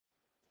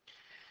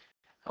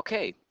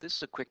Okay, this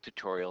is a quick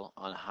tutorial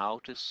on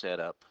how to set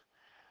up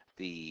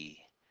the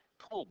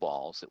pool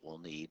balls that we'll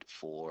need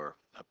for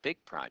a big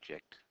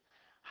project,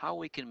 how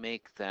we can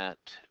make them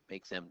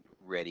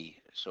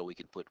ready so we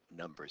can put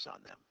numbers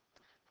on them.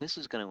 This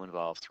is going to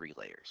involve 3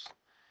 layers.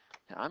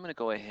 Now I'm going to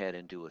go ahead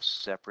and do a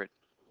separate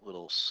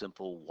little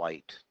simple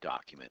white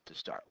document to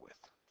start with.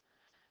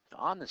 Now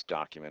on this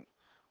document,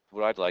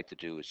 what I'd like to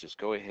do is just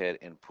go ahead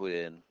and put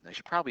in, I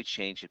should probably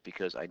change it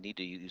because I need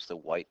to use the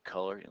white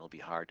color and it'll be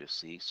hard to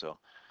see, so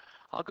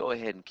I'll go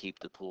ahead and keep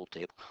the pool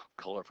table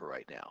color for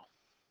right now.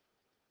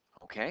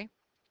 Okay?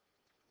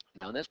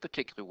 Now in this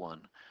particular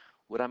one,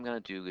 what I'm going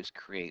to do is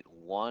create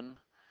one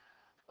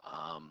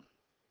um,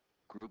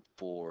 group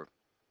for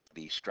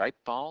the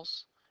striped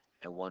balls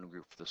and one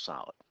group for the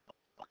solid.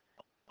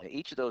 Now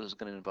each of those is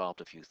going to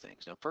involve a few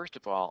things. Now first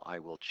of all, I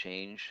will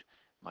change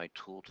my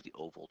tool to the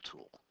oval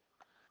tool.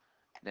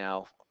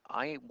 Now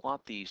I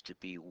want these to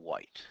be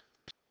white.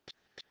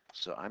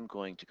 So I'm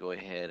going to go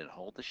ahead and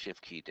hold the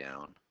shift key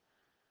down,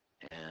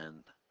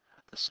 and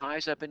the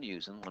size I've been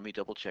using, let me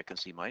double check and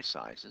see my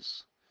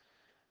sizes.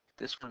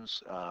 This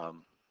one's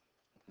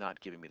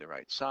not giving me the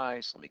right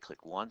size. Let me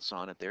click once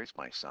on it. There's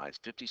my size,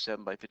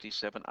 57 by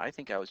 57. I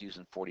think I was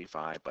using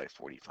 45 by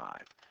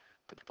 45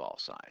 for the ball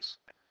size.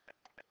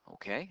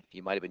 Okay,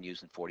 you might have been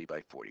using 40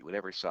 by 40,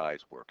 whatever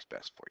size works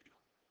best for you.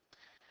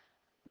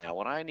 Now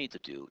what I need to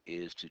do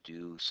is to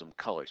do some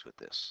colors with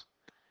this.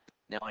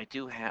 Now I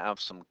do have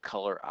some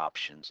color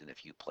options in a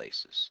few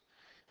places.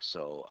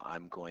 So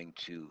I'm going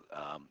to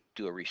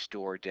do a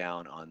restore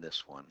down on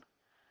this one.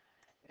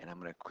 And I'm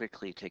going to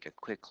quickly take a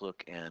quick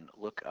look and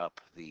look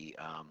up the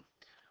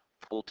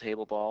pool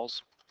table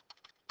balls.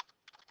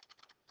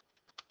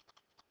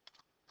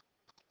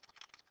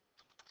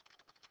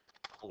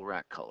 Pool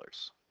rack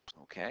colors.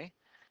 Okay?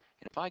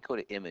 And if I go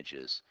to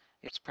images,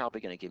 it's probably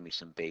going to give me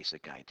some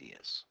basic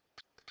ideas.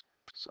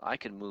 So I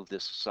can move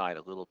this aside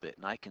a little bit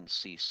and I can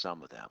see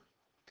some of them.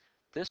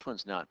 This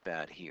one's not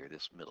bad here,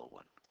 this middle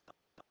one.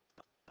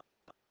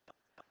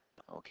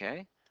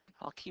 Okay?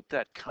 I'll keep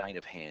that kind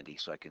of handy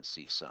so I can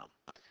see some.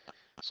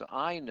 So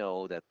I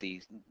know that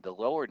the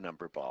lower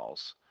number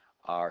balls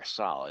are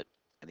solid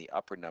and the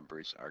upper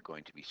numbers are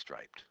going to be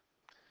striped.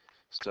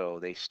 So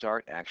they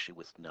start actually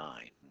with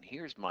 9. And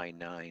here's my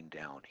 9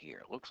 down here.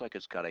 It looks like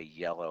it's got a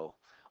yellow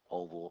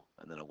oval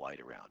and then a white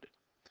around it.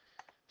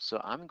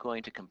 So I'm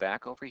going to come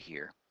back over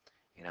here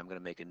and I'm going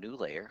to make a new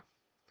layer.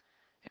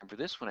 And for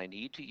this one I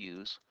need to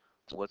use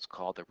what's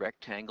called the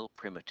rectangle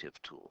primitive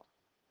tool.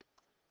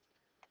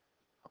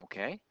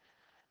 Okay?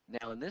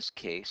 Now in this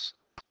case,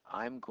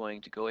 I'm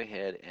going to go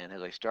ahead and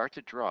as I start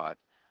to draw it,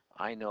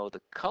 I know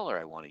the color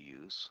I want to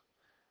use,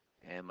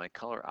 and my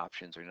color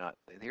options are not,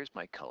 here's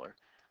my color.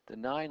 The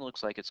 9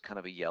 looks like it's kind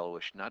of a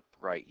yellowish, not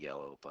bright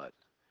yellow, but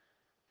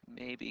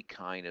maybe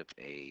kind of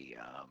a,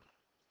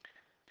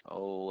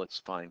 oh, let's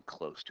find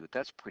close to it.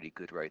 That's pretty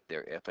good right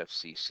there,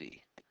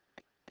 FFCC.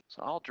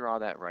 So I'll draw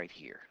that right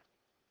here.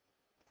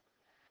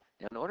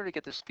 Now in order to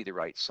get this to be the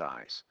right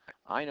size,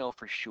 I know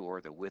for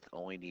sure the width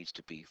only needs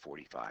to be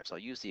 45, so I'll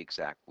use the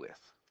exact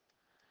width.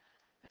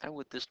 And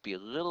would this be a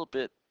little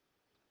bit,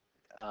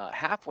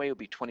 halfway would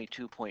be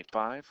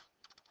 22.5,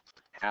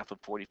 half of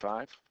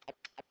 45.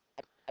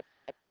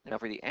 Now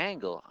for the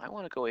angle, I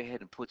want to go ahead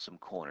and put some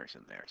corners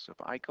in there. So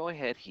if I go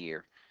ahead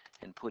here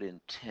and put in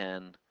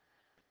 10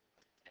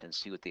 and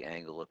see what the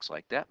angle looks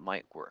like, that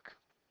might work.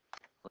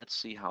 Let's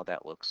see how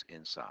that looks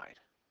inside.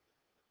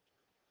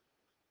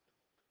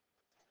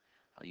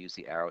 I'll use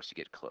the arrows to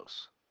get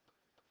close.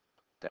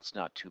 That's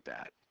not too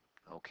bad.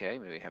 Okay,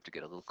 maybe I have to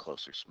get a little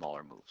closer,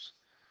 smaller moves.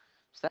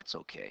 So that's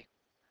okay.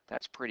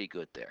 That's pretty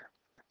good there.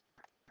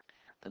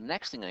 The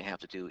next thing I have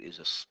to do is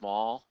a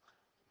small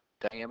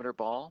diameter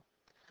ball.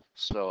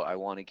 So I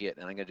want to get,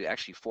 and I'm going to do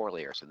actually 4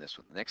 layers in this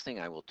one. The next thing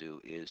I will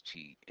do is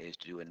to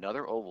do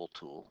another oval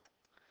tool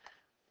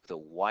with a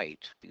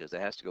white, because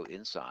that has to go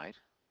inside.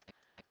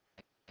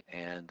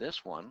 And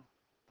this one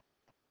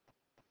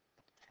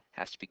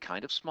has to be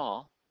kind of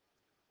small.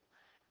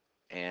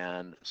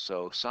 And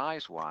so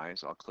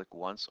size-wise, I'll click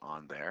once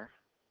on there.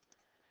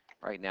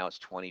 Right now it's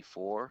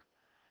 24.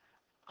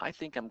 I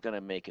think I'm going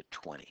to make it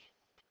 20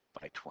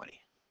 by 20.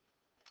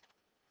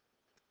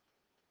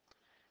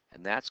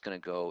 And that's going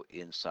to go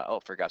inside. Oh, I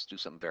forgot to do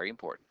something very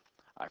important.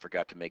 I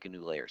forgot to make a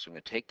new layer. So I'm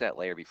going to take that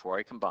layer before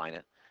I combine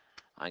it.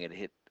 I'm going to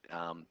hit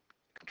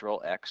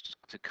Control X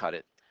to cut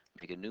it,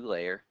 make a new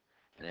layer,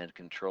 and then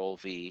Control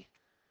V.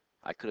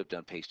 I could have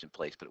done paste in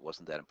place, but it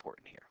wasn't that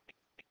important here.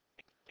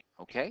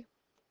 Okay?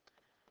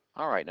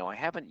 All right, now I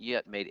haven't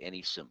yet made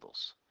any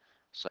symbols,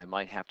 so I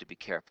might have to be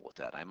careful with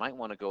that. I might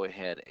want to go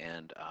ahead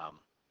and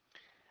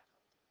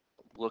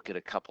look at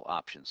a couple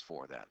options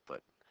for that,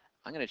 but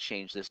I'm going to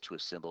change this to a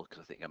symbol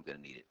because I think I'm going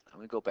to need it. I'm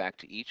going to go back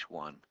to each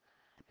one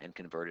and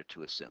convert it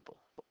to a symbol.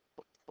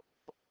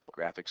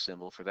 Graphic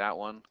symbol for that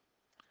one,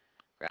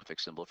 graphic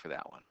symbol for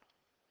that one.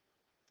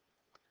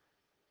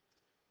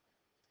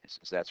 And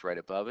since that's right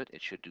above it,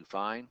 it should do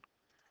fine.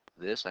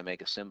 This, I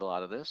make a symbol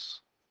out of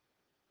this.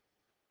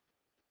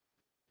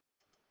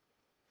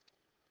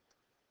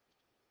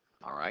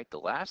 All right, the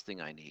last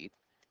thing I need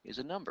is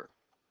a number.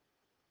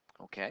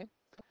 Okay,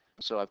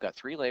 so I've got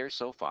 3 layers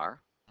so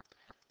far.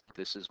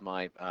 This is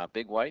my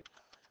big white.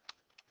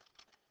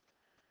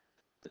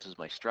 This is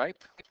my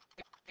stripe.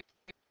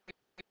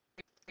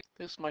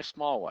 This is my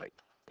small white.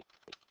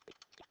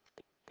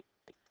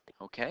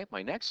 Okay,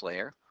 my next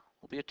layer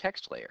will be a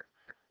text layer.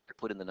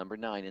 Put in the number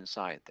 9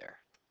 inside there.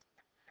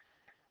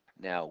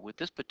 Now, with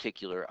this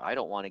particular, I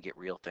don't want to get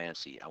real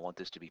fancy. I want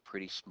this to be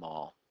pretty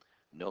small,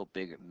 no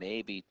bigger,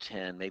 maybe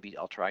 10, maybe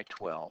I'll try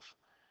 12.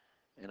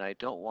 And I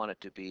don't want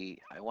it to be,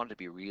 I want it to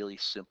be really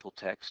simple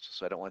text,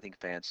 so I don't want anything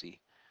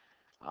fancy.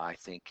 I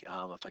think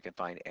if I can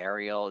find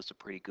Arial is a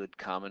pretty good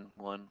common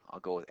one, I'll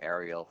go with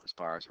Arial as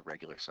far as a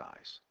regular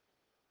size.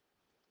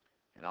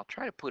 And I'll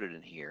try to put it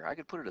in here. I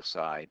could put it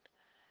aside,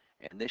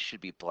 and this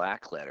should be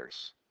black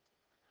letters.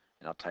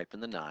 And I'll type in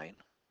the 9.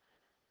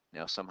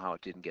 Now somehow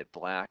it didn't get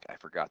black. I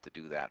forgot to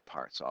do that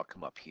part, so I'll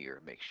come up here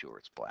and make sure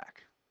it's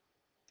black.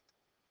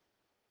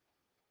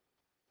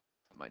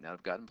 I might not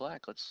have gotten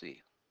black. Let's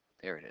see.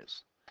 There it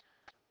is.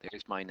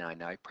 There's my 9.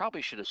 Now I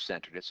probably should have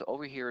centered it. So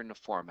over here in the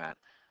format,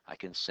 I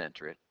can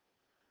center it.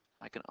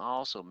 I can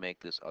also make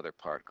this other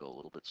part go a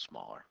little bit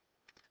smaller.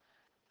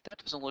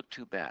 That doesn't look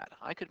too bad.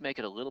 I could make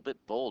it a little bit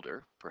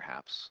bolder,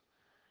 perhaps,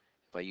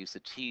 if I use the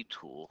T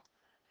tool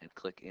and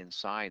click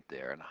inside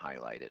there and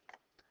highlight it.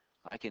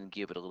 I can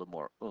give it a little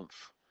more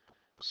oomph.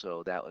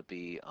 So that would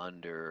be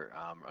under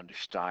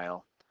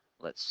style.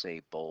 Let's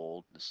say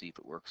bold to see if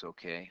it works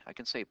okay. I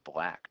can say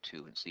black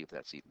too and see if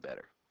that's even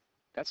better.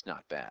 That's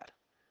not bad.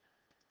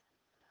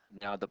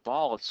 Now the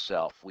ball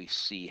itself we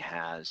see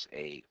has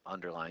a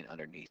underline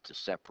underneath to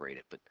separate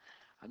it, but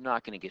I'm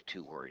not going to get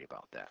too worried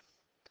about that.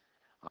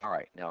 All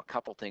right, now a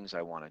couple things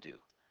I want to do.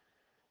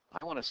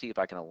 I want to see if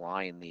I can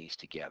align these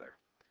together.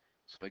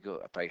 So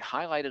if I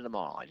highlighted them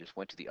all, I just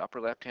went to the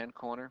upper left-hand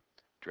corner,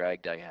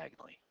 drag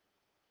diagonally.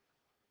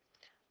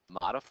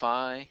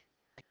 Modify,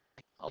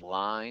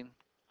 align,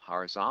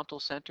 horizontal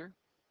center,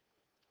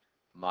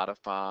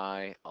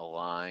 modify,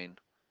 align,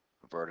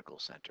 vertical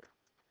center.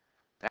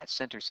 That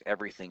centers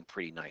everything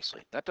pretty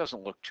nicely. That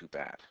doesn't look too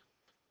bad.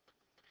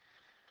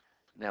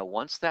 Now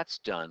once that's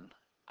done,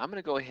 I'm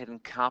going to go ahead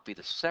and copy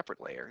the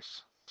separate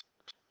layers,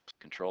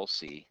 Control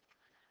C,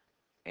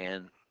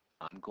 and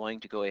I'm going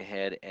to go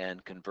ahead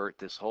and convert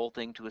this whole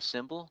thing to a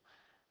symbol.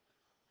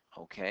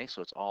 Okay,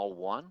 so it's all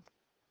one.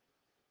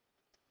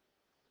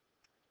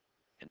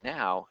 And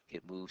now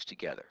it moves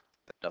together.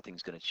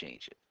 Nothing's going to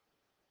change it.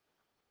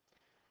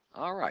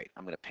 All right,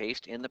 I'm going to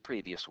paste in the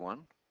previous one.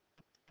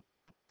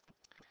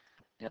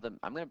 Now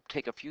I'm going to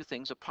take a few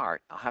things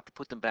apart. I'll have to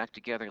put them back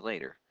together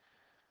later.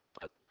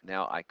 But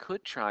now I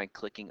could try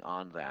clicking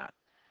on that.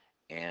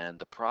 And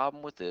the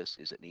problem with this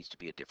is it needs to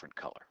be a different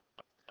color.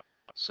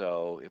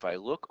 So if I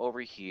look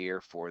over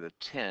here for the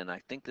 10,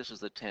 I think this is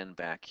the 10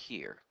 back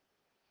here,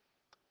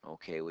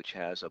 okay, which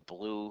has a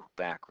blue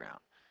background.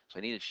 So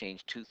I need to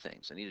change 2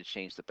 things. I need to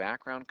change the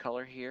background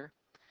color here,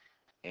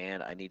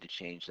 and I need to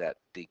change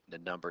the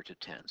number to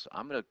 10. So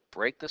I'm going to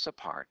break this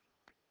apart.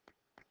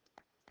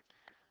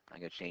 I'm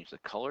going to change the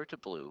color to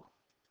blue,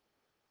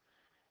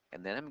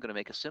 and then I'm going to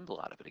make a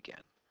symbol out of it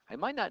again. I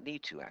might not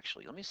need to,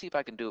 actually. Let me see if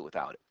I can do it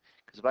without it,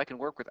 because if I can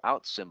work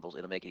without symbols,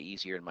 it'll make it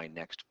easier in my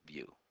next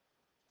view.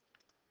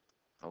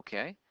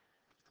 Okay,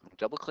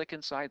 double click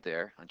inside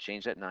there and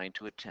change that 9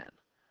 to a 10.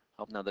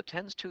 Oh, now the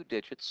 10's 2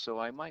 digits, so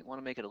I might want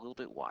to make it a little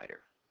bit wider.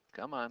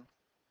 Come on.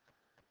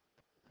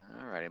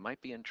 All right, I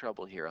might be in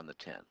trouble here on the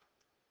 10.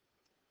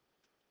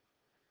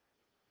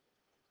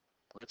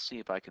 Let's see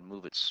if I can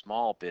move it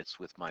small bits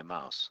with my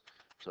mouse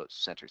so it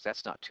centers.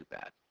 That's not too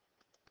bad.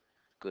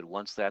 Good,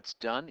 once that's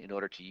done, in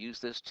order to use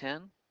this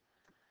 10,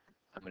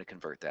 I'm going to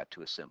convert that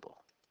to a symbol.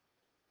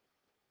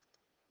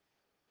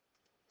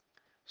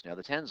 So now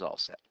the 10's all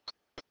set.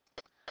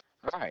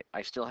 All right,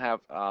 I still have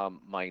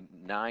my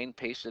 9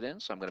 pasted in,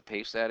 so I'm going to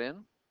paste that in.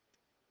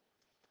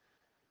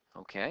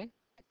 Okay,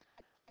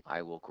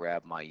 I will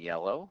grab my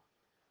yellow,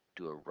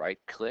 do a right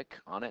click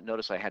on it.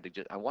 Notice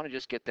I want to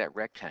just get that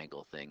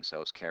rectangle thing, so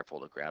I was careful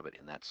to grab it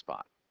in that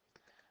spot.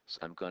 So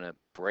I'm going to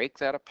break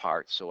that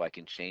apart so I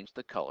can change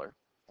the color.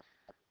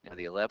 Now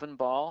the 11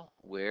 ball,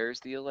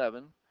 where's the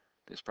 11?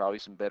 There's probably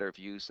some better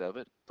views of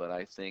it, but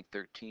I think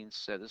 13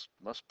 said this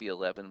must be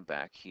 11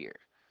 back here.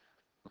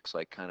 Looks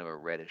like kind of a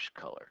reddish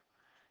color.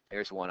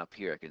 There's one up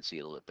here I can see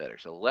a little bit better.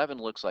 So 11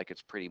 looks like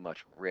it's pretty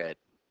much red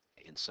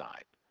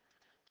inside.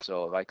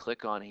 So if I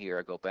click on here,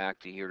 I go back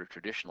to here to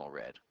traditional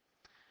red.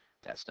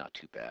 That's not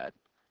too bad.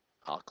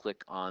 I'll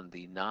click on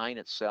the 9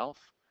 itself.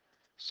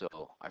 So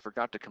I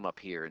forgot to come up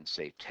here and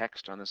say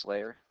text on this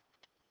layer.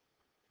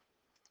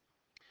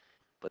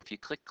 But if you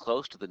click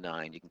close to the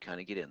 9, you can kind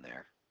of get in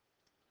there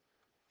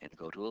and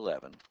go to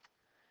 11.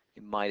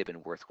 It might have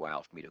been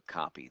worthwhile for me to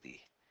copy the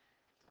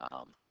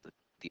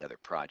other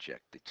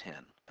project, the 10,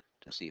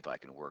 to see if I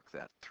can work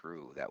that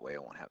through. That way I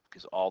won't have,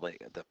 because all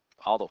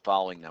the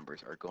following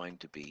numbers are going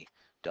to be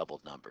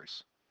doubled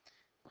numbers.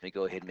 Let me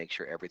go ahead and make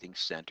sure everything's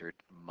centered.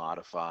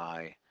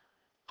 Modify,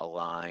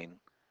 align,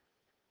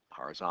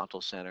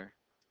 horizontal center,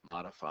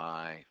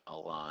 modify,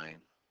 align,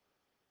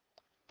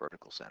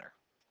 vertical center.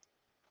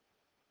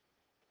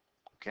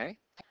 Okay?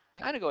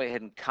 I'm going to go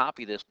ahead and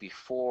copy this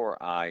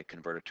before I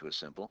convert it to a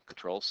symbol.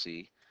 Control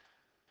C,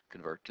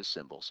 convert to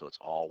symbol, so it's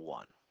all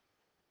one.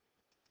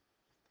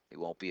 It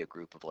won't be a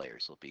group of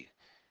layers.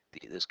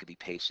 This could be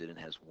pasted and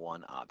has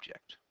one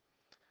object.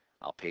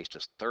 I'll paste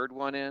a third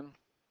one in,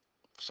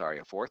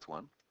 a fourth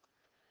one,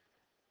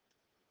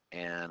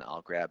 and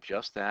I'll grab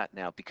just that.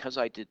 Now, because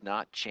I did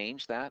not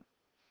change that,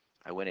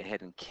 I went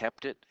ahead and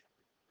kept it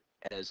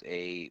as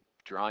a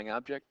drawing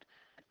object.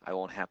 I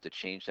won't have to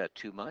change that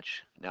too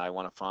much. Now I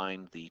want to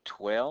find the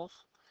 12.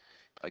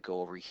 If I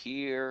go over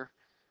here,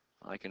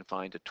 I can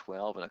find a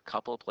 12 in a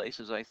couple of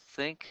places, I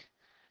think.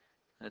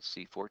 Let's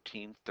see,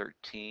 14,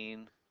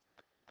 13,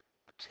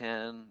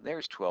 10.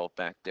 There's 12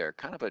 back there,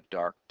 kind of a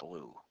dark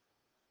blue.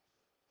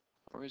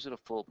 Or is it a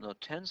full, no,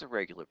 10's a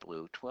regular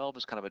blue, 12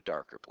 is kind of a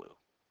darker blue.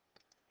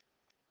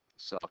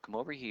 So I'll come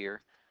over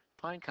here,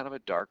 find kind of a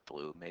dark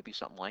blue, maybe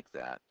something like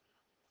that.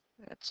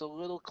 It's a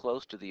little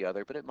close to the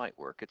other, but it might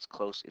work. It's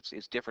close,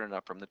 it's different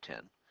enough from the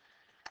 10.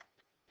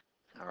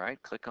 All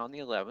right, click on the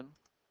 11,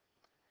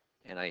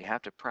 and I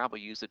have to probably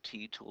use the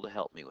T tool to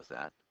help me with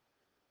that.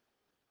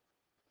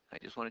 I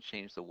just want to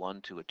change the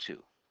 1 to a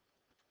 2.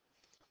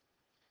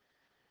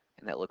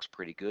 And that looks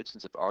pretty good.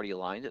 Since I've already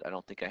aligned it, I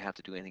don't think I have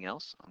to do anything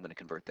else. I'm going to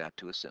convert that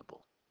to a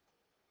symbol.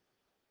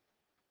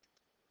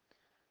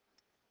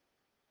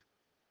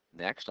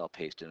 Next, I'll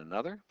paste in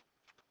another.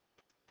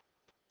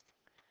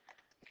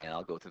 And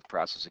I'll go through the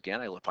process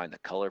again. I'll find the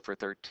color for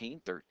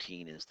 13.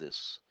 13 is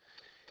this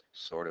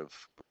sort of,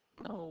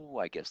 no,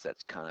 I guess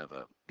that's kind of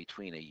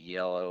between a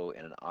yellow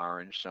and an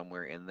orange,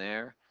 somewhere in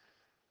there.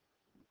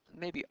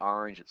 Maybe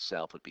orange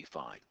itself would be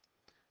fine.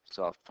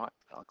 So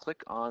I'll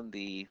click on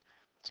the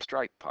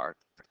stripe part,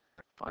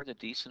 find a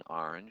decent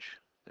orange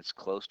that's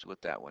close to what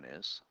that one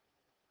is.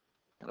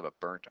 Kind of a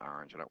burnt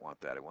orange. I don't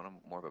want that. I want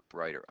more of a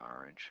brighter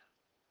orange.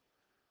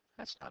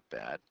 That's not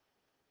bad.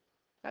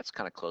 That's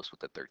kind of close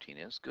what the 13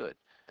 is. Good.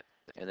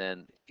 And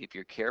then if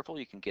you're careful,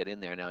 you can get in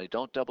there. Now, you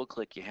don't double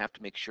click. You have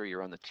to make sure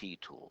you're on the T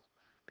tool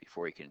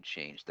before you can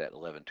change that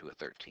 11 to a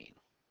 13.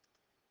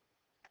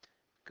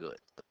 Good.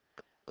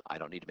 I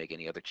don't need to make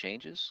any other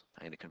changes.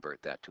 I'm going to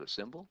convert that to a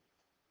symbol.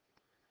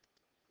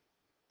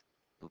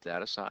 Move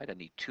that aside. I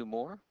need 2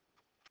 more.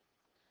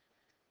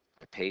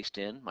 I paste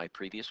in my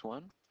previous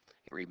one.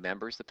 It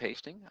remembers the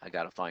pasting. I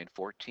got to find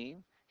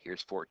 14.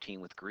 Here's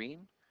 14 with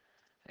green.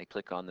 I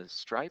click on the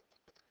stripe.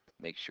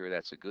 Make sure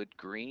that's a good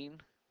green.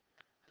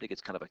 I think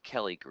it's kind of a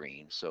Kelly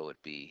green, so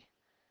it'd be,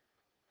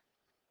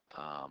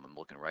 I'm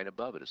looking right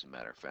above it as a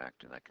matter of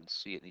fact, and I can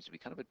see it needs to be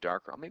kind of a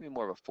darker, maybe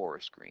more of a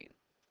forest green.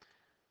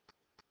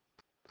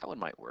 That one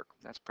might work.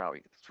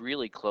 It's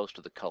really close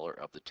to the color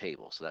of the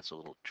table, so that's a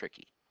little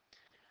tricky.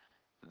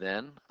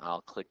 Then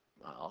I'll click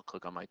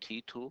on my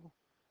T tool,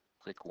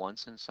 click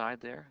once inside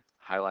there,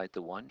 highlight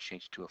the 1,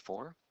 change it to a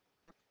 4.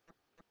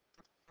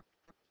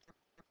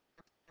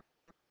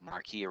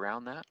 Marquee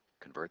around that,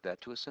 convert that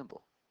to a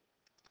symbol.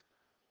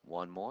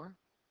 1 more,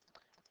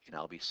 and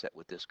I'll be set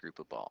with this group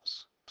of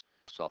balls.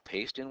 So I'll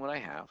paste in what I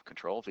have,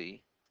 Control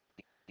V.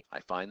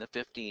 I find the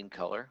 15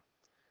 color,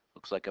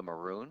 looks like a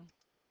maroon.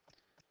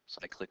 So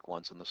I click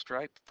once on the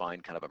stripe,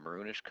 find kind of a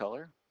maroonish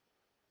color.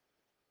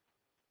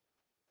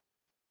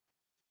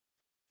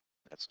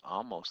 That's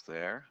almost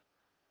there.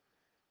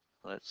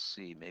 Let's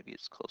see, maybe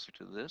it's closer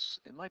to this.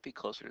 It might be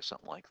closer to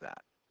something like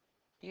that.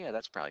 Yeah,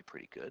 that's probably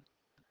pretty good.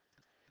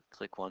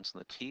 Click once on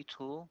the T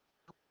tool,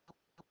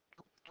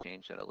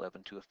 change that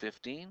 11 to a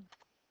 15.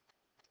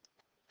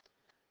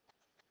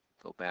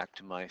 Go back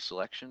to my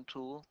selection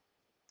tool,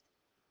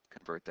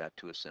 convert that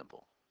to a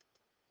symbol.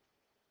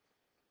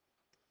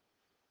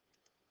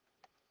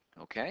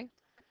 Okay,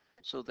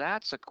 so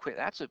that's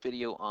a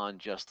video on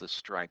just the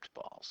striped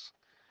balls.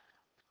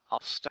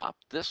 I'll stop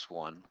this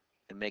one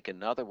and make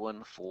another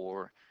one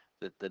for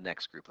the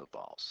next group of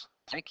balls.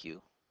 Thank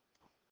you.